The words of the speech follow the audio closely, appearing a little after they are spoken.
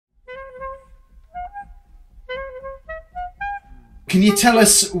Can you tell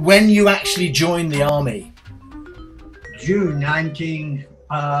us when you actually joined the army? June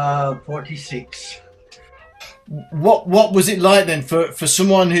 1946. What was it like then for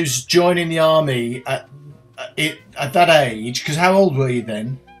someone who's joining the army at that age? Because how old were you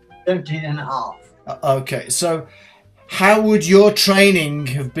then? 17 and a half. Okay, so how would your training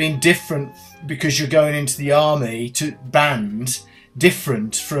have been different because you're going into the army to band,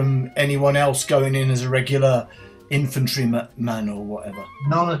 different from anyone else going in as a regular infantryman or whatever?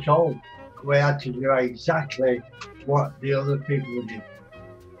 None at all. We had to do exactly what the other people did.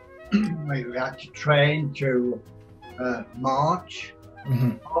 We had to train to march,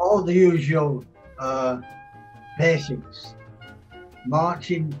 all the usual basics.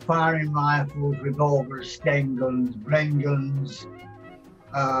 Marching, firing rifles, revolvers, Sten guns, Bren guns,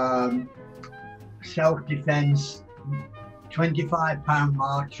 self-defense, 25-pound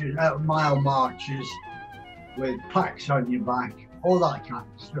marches, mile marches with packs on your back, all that kind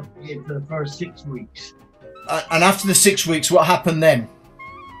of stuff for the first 6 weeks. And after the 6 weeks, what happened then?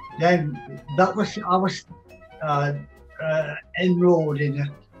 Then I was enrolled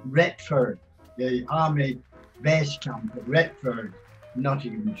in Retford, the army base camp at Retford,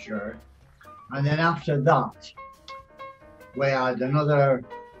 Nottinghamshire, and then after that we had another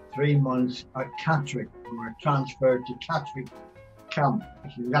 3 months at Catterick. We were transferred to Catterick camp.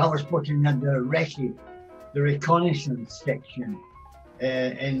 I was put in the recce, the reconnaissance section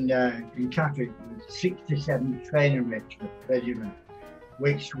in Catterick, 67th Training Regiment,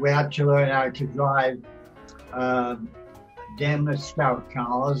 which we had to learn how to drive Daimler Scout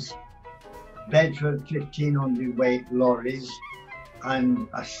cars, Bedford 1500 weight lorries, and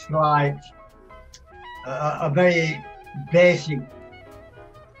a very basic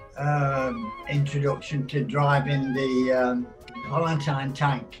introduction to driving the Valentine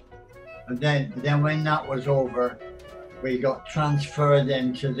tank. And then when that was over, we got transferred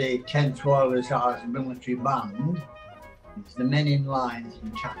into the 10th Royal Hussars military band. It's the men in lines in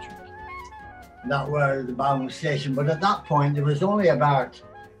Catterick. That were the band station. But at that point, there was only about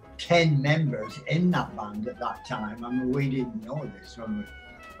 10 members in that band at that time. I mean, we didn't know this when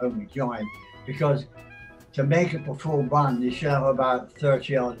we joined, because to make up a full band, you should have about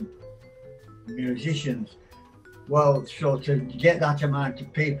 30 odd musicians. Well, so to get that amount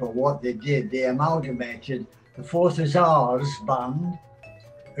of people, what they did, they amalgamated the 4th Hussars band,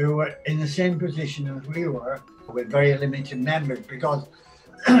 who were in the same position as we were, with very limited members, because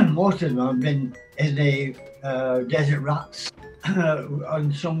most of them have been in the Desert Rats,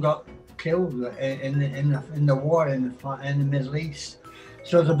 and some got killed in the war in the Middle East.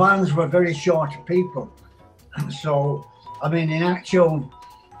 So the bands were very short of people. So, I mean, in actual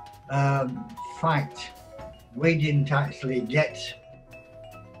fact, we didn't actually get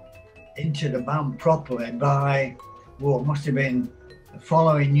into the band properly by, well, it must have been the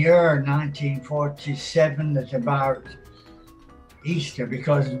following year, 1947, at about Easter,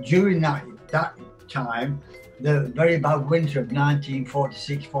 because during that time, the very bad winter of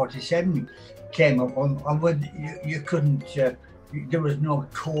 1946-47 came up, and you couldn't, there was no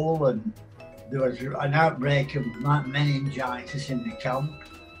coal, and there was an outbreak of meningitis in the camp.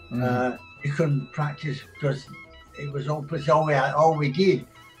 You couldn't practice because it was hopeless. All we did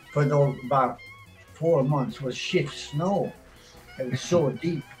for those about 4 months was shift snow. It was so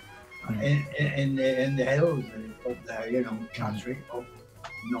deep in the hills up there, you know, Catterick up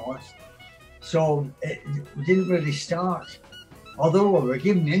north. So it didn't really start. Although we were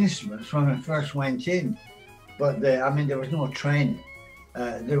given instruments when we first went in, but I mean, there was no training.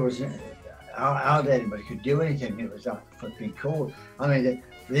 There was how anybody could do anything. It was that flipping cold. I mean,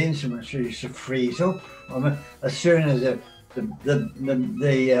 the instruments used to freeze up. I mean, as soon as the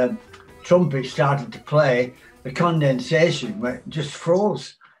trumpet started to play, the condensation just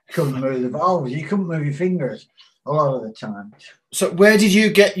froze. You couldn't move the valves. You couldn't move your fingers a lot of the time. So where did you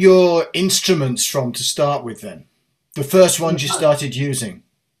get your instruments from to start with then? The first ones you started using?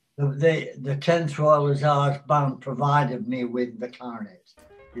 The 10th Royal Hussars band provided me with the clarinet,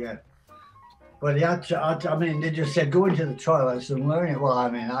 yeah. But he had to, I mean, they just said, go into the toilets and learn it. Well,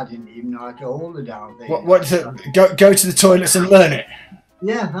 I mean, I didn't even know how to hold it down. What's it? Go to the toilets and learn it?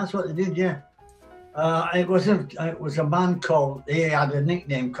 Yeah, that's what they did, yeah. It was a man called, he had a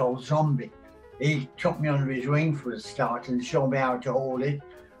nickname called Zombie. He took me under his wing for a start and showed me how to hold it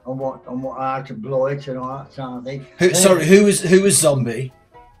and how to blow it and all that sort of thing. Who was Zombie?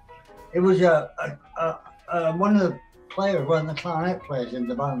 It was one of the players, one of the clarinet players in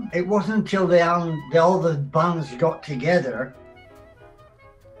the band. It wasn't until all the bands got together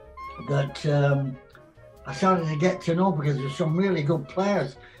that I started to get to know, because there's some really good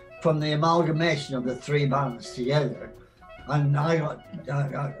players from the amalgamation of the 3 bands together. And I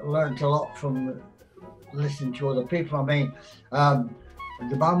learned a lot from listening to other people. I mean,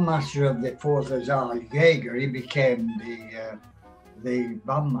 the bandmaster of the 4th Hussars, Jaeger, he became the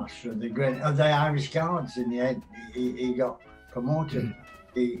bandmaster of the Irish Guards in the end. He got promoted.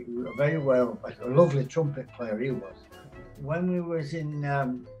 He very well, a lovely trumpet player he was. When we was in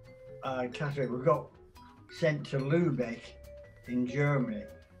Catholic, we got sent to Lübeck in Germany,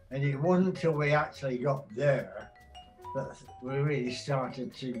 and it wasn't until we actually got there that we really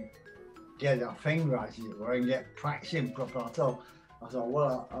started to get our finger, as it were, and get practicing proper. I thought,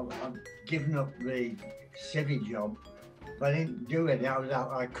 well, I've given up the civvy job, but I didn't do it.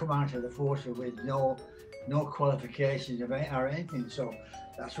 I come out of the force with no qualifications of it or anything. So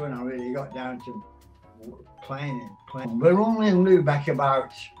that's when I really got down to playing. We're only in Lübeck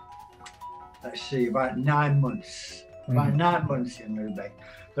about, let's see, about 9 months. About 9 months in Lübeck.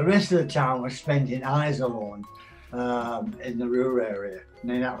 The rest of the time was spent in Iserlohn, in the Ruhr area. And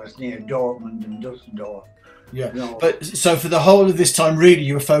then that was near Dortmund and Dusseldorf. Yeah. You know, But so for the whole of this time, really,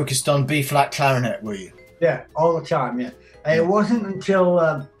 you were focused on B flat clarinet, were you? yeah, all the time. Yeah. It wasn't until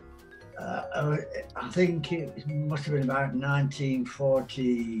I think it must have been about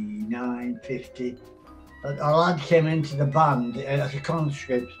 1949, 50. A lad came into the band as a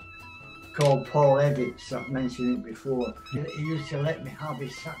conscript called Paul Evitts. I've mentioned it before. He used to let me have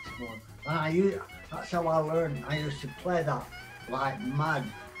his saxophone. And that's how I learned. I used to play that like mad.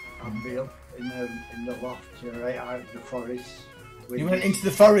 I'd be up in the loft right out in the forest. You went into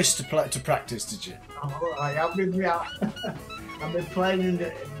the forest to practice, did you? Oh, I've been playing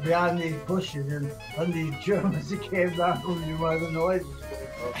behind these bushes and these Germans that came down wondering where the noise was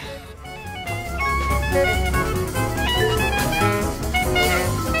going on.